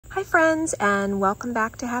Hi friends, and welcome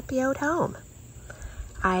back to Happy Oat Home.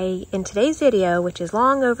 In today's video, which is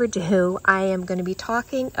long overdue, I am going to be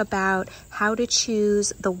talking about how to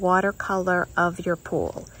choose the watercolor of your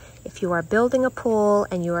pool. If you are building a pool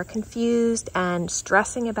and you are confused and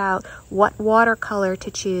stressing about what watercolor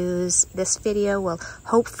to choose, this video will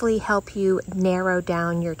hopefully help you narrow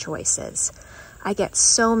down your choices. I get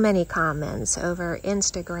so many comments over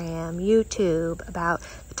Instagram, YouTube about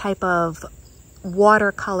the type of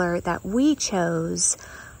watercolor that we chose,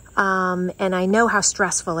 and I know how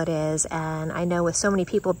stressful it is, and I know with so many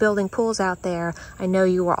people building pools out there, I know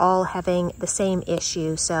you are all having the same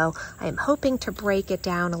issue, so I am hoping to break it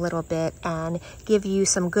down a little bit and give you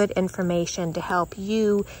some good information to help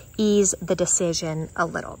you ease the decision a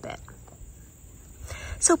little bit.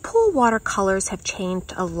 So pool watercolors have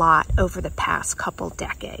changed a lot over the past couple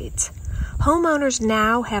decades. Homeowners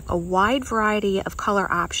now have a wide variety of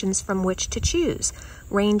color options from which to choose,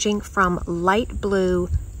 ranging from light blue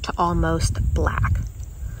to almost black.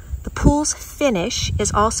 The pool's finish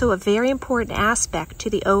is also a very important aspect to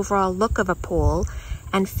the overall look of a pool,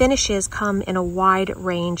 and finishes come in a wide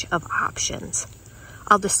range of options.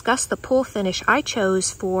 I'll discuss the pool finish I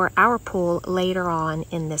chose for our pool later on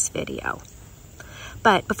in this video.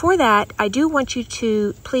 But before that, I do want you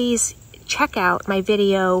to please check out my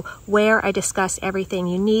video where I discuss everything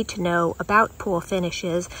you need to know about pool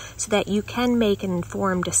finishes so that you can make an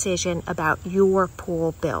informed decision about your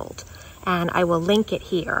pool build. And I will link it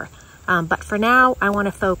here. But for now, I want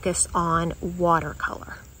to focus on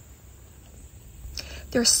watercolor.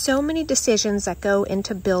 There are so many decisions that go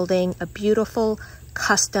into building a beautiful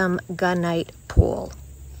custom gunite pool.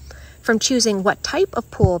 From choosing what type of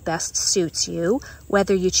pool best suits you,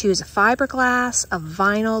 whether you choose a fiberglass, a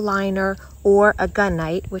vinyl liner, or a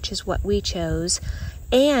gunite, which is what we chose,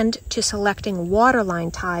 and to selecting waterline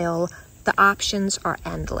tile, the options are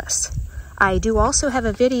endless. I do also have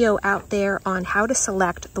a video out there on how to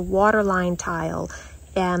select the waterline tile,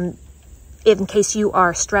 and in case you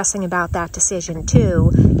are stressing about that decision too.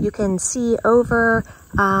 You can see over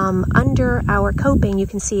under our coping, you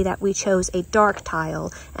can see that we chose a dark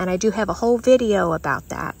tile, and I do have a whole video about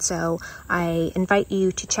that, so I invite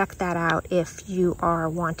you to check that out if you are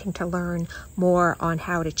wanting to learn more on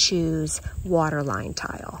how to choose waterline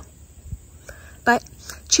tile. But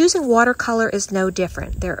choosing watercolor is no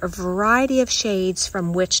different. There are a variety of shades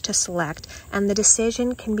from which to select, and the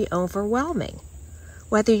decision can be overwhelming.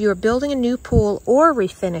 Whether you're building a new pool or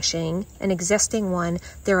refinishing an existing one,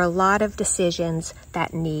 there are a lot of decisions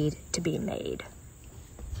that need to be made.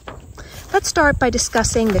 Let's start by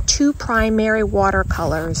discussing the two primary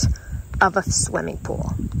watercolors of a swimming pool,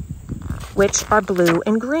 which are blue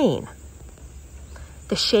and green.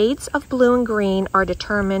 The shades of blue and green are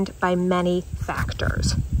determined by many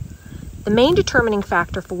factors. The main determining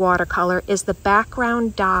factor for watercolor is the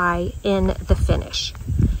background dye in the finish.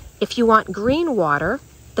 If you want green water,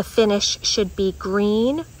 the finish should be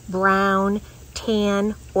green, brown,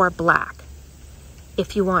 tan, or black.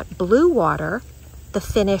 If you want blue water, the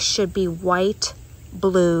finish should be white,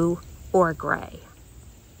 blue, or gray.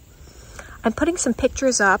 I'm putting some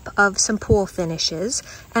pictures up of some pool finishes,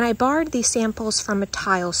 and I borrowed these samples from a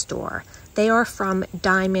tile store. They are from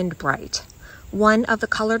Diamond Bright, one of the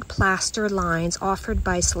colored plaster lines offered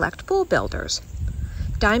by select pool builders.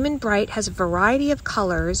 Diamond Bright has a variety of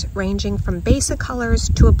colors ranging from basic colors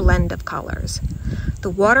to a blend of colors.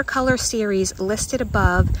 The watercolor series listed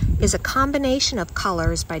above is a combination of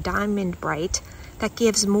colors by Diamond Bright that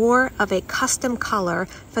gives more of a custom color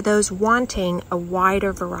for those wanting a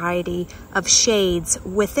wider variety of shades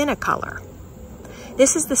within a color.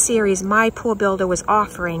 This is the series my pool builder was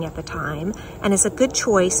offering at the time and is a good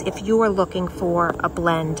choice if you are looking for a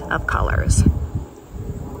blend of colors.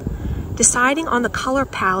 Deciding on the color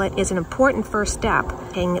palette is an important first step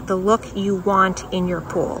in the look you want in your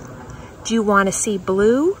pool. Do you want to see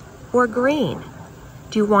blue or green?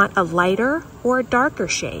 Do you want a lighter or a darker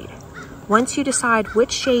shade? Once you decide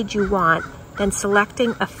which shade you want, then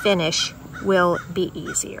selecting a finish will be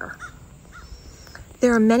easier.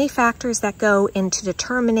 There are many factors that go into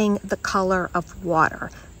determining the color of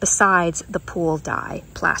water besides the pool dye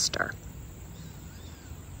plaster.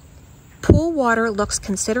 Pool water looks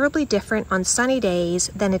considerably different on sunny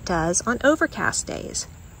days than it does on overcast days.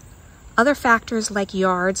 Other factors like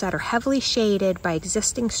yards that are heavily shaded by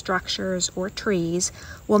existing structures or trees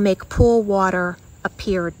will make pool water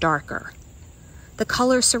appear darker. The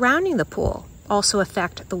colors surrounding the pool also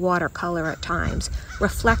affect the watercolor at times,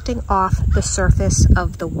 reflecting off the surface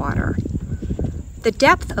of the water. The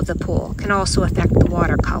depth of the pool can also affect the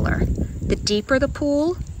watercolor. The deeper the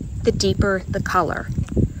pool, the deeper the color.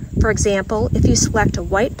 For example, if you select a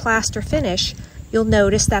white plaster finish, you'll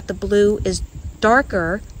notice that the blue is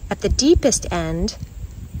darker at the deepest end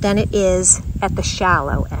than it is at the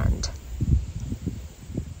shallow end.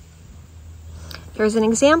 Here's an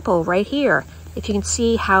example right here. If you can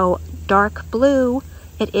see how dark blue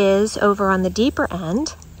it is over on the deeper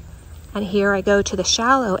end, and here I go to the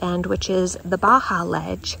shallow end, which is the Baja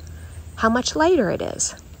ledge, how much lighter it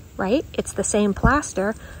is, right? It's the same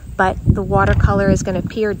plaster, but the watercolor is going to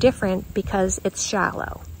appear different because it's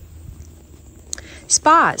shallow.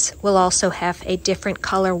 Spas will also have a different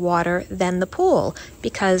color water than the pool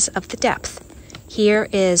because of the depth. Here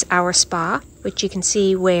is our spa, which you can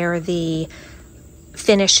see where the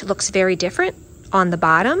finish looks very different on the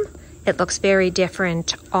bottom. It looks very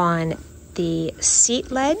different on the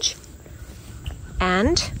seat ledge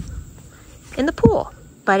and in the pool,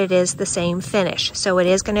 but it is the same finish, so it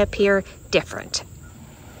is going to appear different.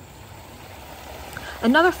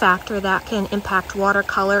 Another factor that can impact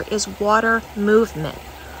watercolor is water movement.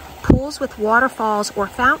 Pools with waterfalls or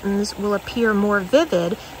fountains will appear more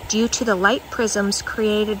vivid due to the light prisms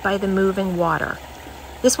created by the moving water.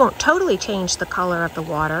 This won't totally change the color of the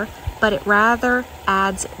water, but it rather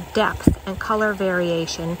adds depth and color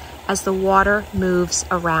variation as the water moves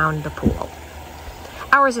around the pool.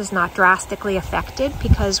 Ours is not drastically affected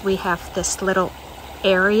because we have this little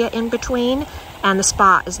area in between, and the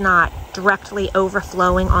spa is not directly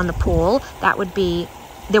overflowing on the pool.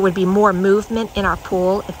 There would be more movement in our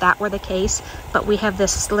pool if that were the case, but we have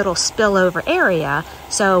this little spillover area,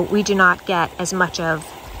 so we do not get as much of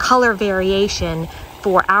color variation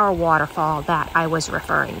for our waterfall that I was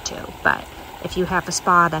referring to. But if you have a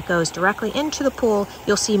spa that goes directly into the pool,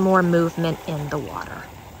 you'll see more movement in the water.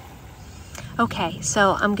 Okay,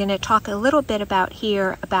 so I'm going to talk a little bit about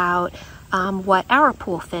what our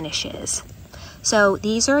pool finish is. So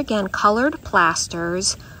these are again colored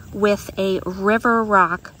plasters with a river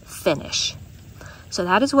rock finish. So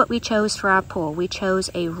that is what we chose for our pool. We chose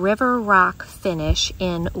a river rock finish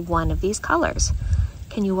in one of these colors.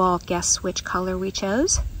 Can you all guess which color we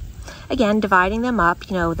chose? Again, dividing them up,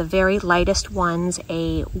 the very lightest ones,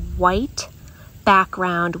 a white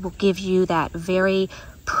background will give you that very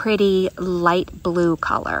pretty light blue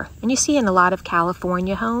color. And you see in a lot of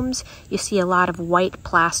California homes, you see a lot of white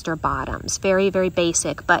plaster bottoms. Very, very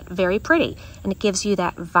basic, but very pretty. And it gives you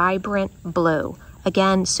that vibrant blue.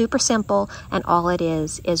 Again, super simple, and all it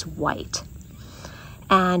is white.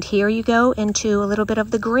 And here you go into a little bit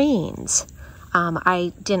of the greens.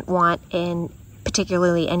 I didn't want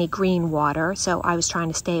particularly any green water, so I was trying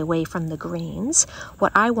to stay away from the greens.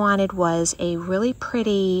 What I wanted was a really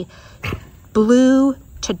pretty blue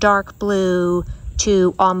to dark blue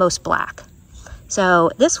to almost black.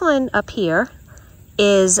 So this one up here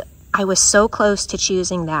I was so close to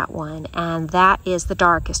choosing that one, and that is the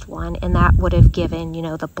darkest one, and that would have given,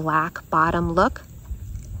 the black bottom look.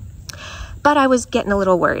 But I was getting a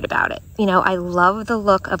little worried about it. I love the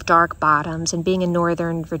look of dark bottoms, and being in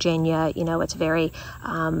Northern Virginia, it's very,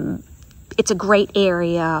 it's a great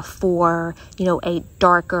area for, a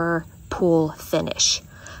darker pool finish.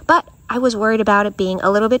 But I was worried about it being a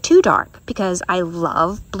little bit too dark because I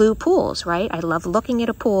love blue pools, right? I love looking at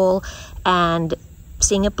a pool and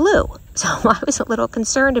seeing it blue. So I was a little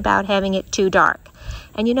concerned about having it too dark.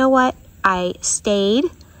 And you know what? I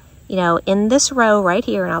stayed in this row right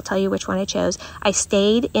here, and I'll tell you which one I chose. I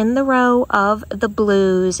stayed in the row of the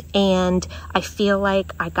blues, and I feel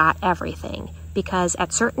like I got everything because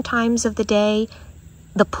at certain times of the day,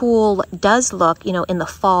 the pool does look, in the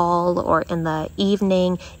fall or in the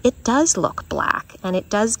evening, it does look black, and it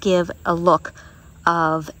does give a look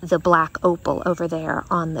of the black opal over there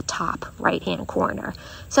on the top right-hand corner.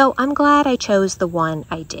 So I'm glad I chose the one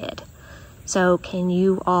I did. So can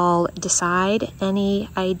you all decide any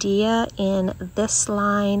idea in this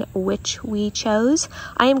line which we chose?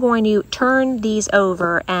 I am going to turn these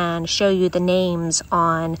over and show you the names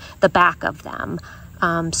on the back of them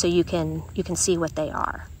so you can see what they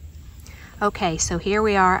are. Okay, so here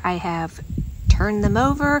we are. I have turned them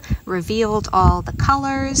over, revealed all the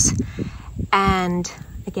colors, and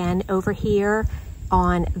again over here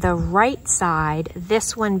on the right side,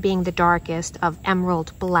 this one being the darkest of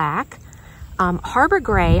emerald black. Harbor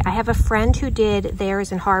Gray, I have a friend who did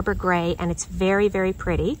theirs in Harbor Gray, and it's very, very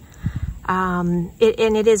pretty. And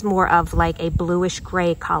it is more of like a bluish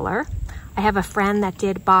gray color. I have a friend that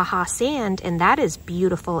did Baja Sand, and that is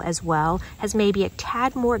beautiful as well. Has maybe a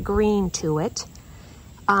tad more green to it.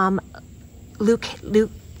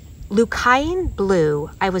 Lucayan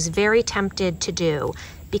Blue, I was very tempted to do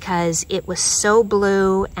because it was so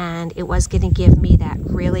blue, and it was going to give me that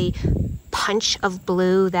really punch of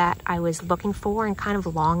blue that I was looking for and kind of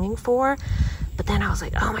longing for. But then I was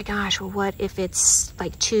like, oh my gosh, well, what if it's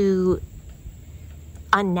like too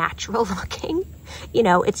unnatural looking? You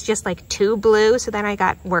know, it's just like too blue. So then I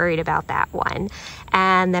got worried about that one.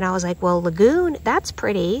 And then I was like, well, Lagoon, that's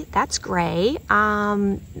pretty. That's gray.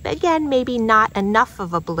 Again, maybe not enough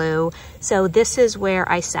of a blue. So this is where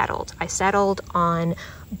I settled. I settled on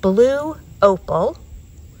Blue Opal.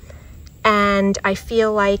 And I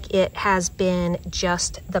feel like it has been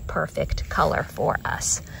just the perfect color for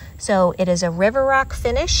us. So it is a river rock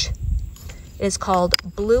finish. It is called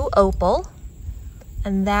Blue Opal.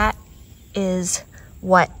 And that is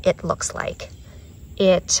what it looks like.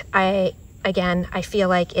 I feel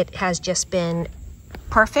like it has just been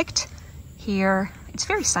perfect here. It's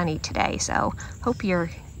very sunny today, so hope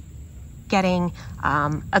you're getting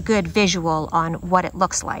a good visual on what it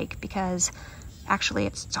looks like, because actually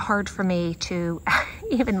it's hard for me to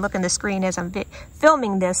even look in the screen as I'm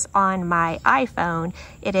filming this on my iPhone.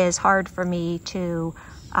 It is hard for me to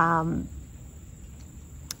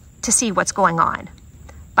see what's going on.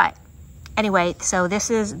 But anyway, so this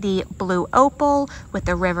is the Blue Opal with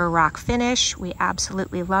the river rock finish. We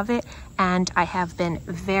absolutely love it, and I have been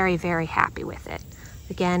very, very happy with it.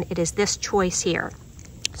 Again, it is this choice here.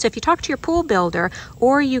 So if you talk to your pool builder,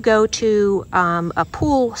 or you go to a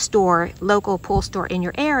pool store, local pool store in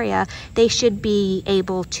your area, they should be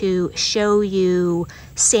able to show you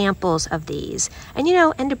samples of these. And you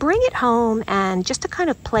know, and to bring it home and just to kind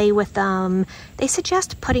of play with them, they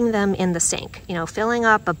suggest putting them in the sink, you know, filling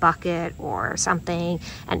up a bucket or something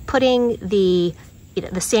and putting the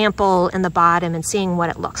sample in the bottom and seeing what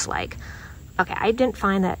it looks like. Okay, I didn't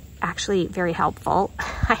find that actually very helpful.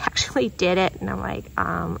 I actually did it and I'm like,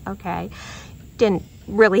 okay. Didn't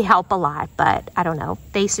really help a lot, but I don't know.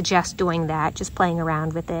 They suggest doing that, just playing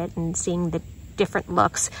around with it and seeing the different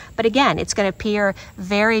looks. But again, it's going to appear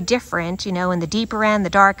very different, you know, in the deeper end,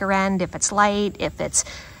 the darker end, if it's light, if it's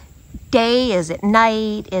day, is it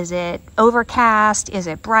night, is it overcast, is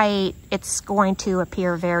it bright? It's going to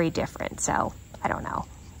appear very different. So I don't know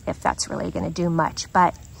if that's really going to do much,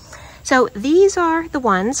 but so these are the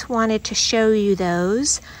ones, wanted to show you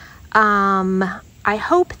those. I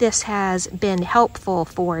hope this has been helpful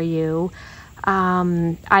for you.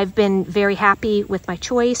 I've been very happy with my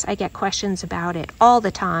choice. I get questions about it all the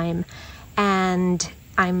time, and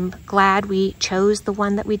I'm glad we chose the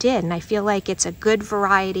one that we did. And I feel like it's a good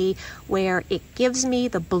variety where it gives me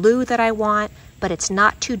the blue that I want, but it's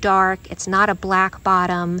not too dark. It's not a black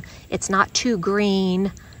bottom. It's not too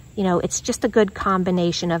green. You know, it's just a good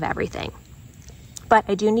combination of everything. But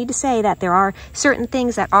I do need to say that there are certain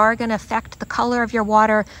things that are going to affect the color of your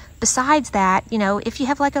water. Besides that, you know, if you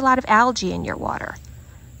have like a lot of algae in your water,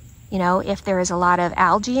 you know, if there is a lot of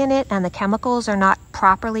algae in it and the chemicals are not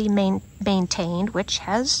properly maintained, which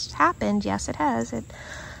has happened. Yes, it has.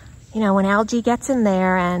 You know, when algae gets in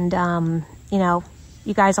there and, you know,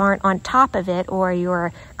 you guys aren't on top of it, or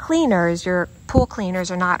your cleaners, your pool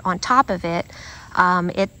cleaners are not on top of it,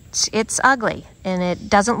 it's ugly and it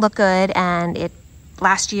doesn't look good. And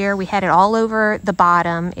last year we had it all over the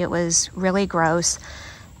bottom. It was really gross,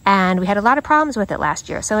 and we had a lot of problems with it last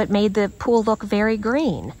year. So it made the pool look very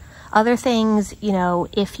green. Other things, you know,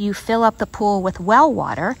 if you fill up the pool with well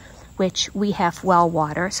water, which we have well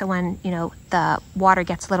water, so when, you know, the water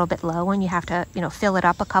gets a little bit low and you have to, you know, fill it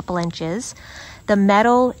up a couple inches, the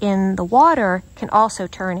metal in the water can also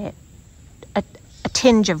turn it a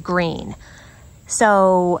tinge of green.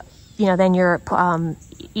 So, you know, then you're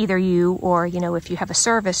either you or, you know, if you have a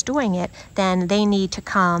service doing it, then they need to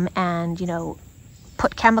come and, you know,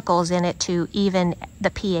 put chemicals in it to even the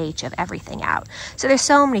pH of everything out. So there's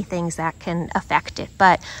so many things that can affect it.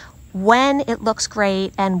 But when it looks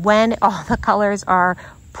great and when all the colors are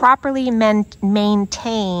properly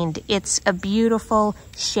maintained, it's a beautiful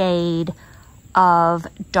shade of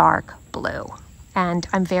dark blue. And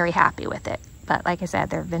I'm very happy with it. But like I said,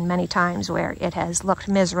 there have been many times where it has looked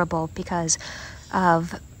miserable because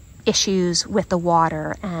of issues with the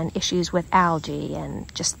water and issues with algae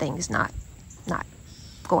and just things not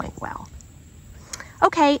going well.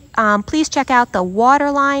 Okay, please check out the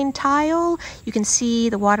waterline tile. You can see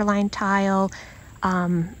the waterline tile.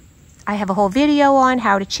 I have a whole video on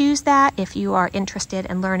how to choose that if you are interested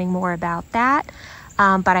in learning more about that.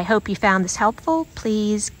 But I hope you found this helpful.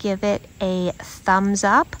 Please give it a thumbs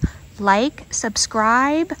up. Like,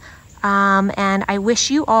 subscribe, and I wish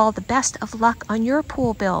you all the best of luck on your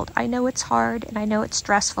pool build. I know it's hard and I know it's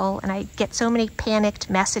stressful, and I get so many panicked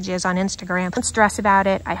messages on Instagram. Don't stress about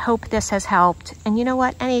it. I hope this has helped. And you know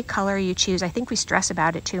what? Any color you choose, I think we stress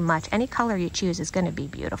about it too much. Any color you choose is going to be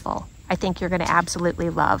beautiful. I think you're going to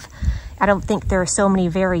absolutely love. I don't think there are so many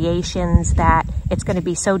variations that it's going to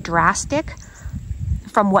be so drastic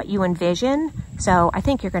from what you envision. So I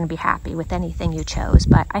think you're going to be happy with anything you chose,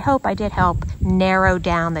 but I hope I did help narrow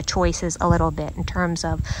down the choices a little bit in terms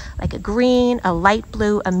of like a green, a light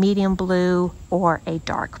blue, a medium blue, or a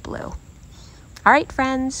dark blue. All right,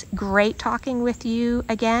 friends, great talking with you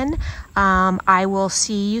again. I will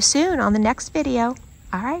see you soon on the next video.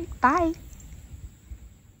 All right, bye.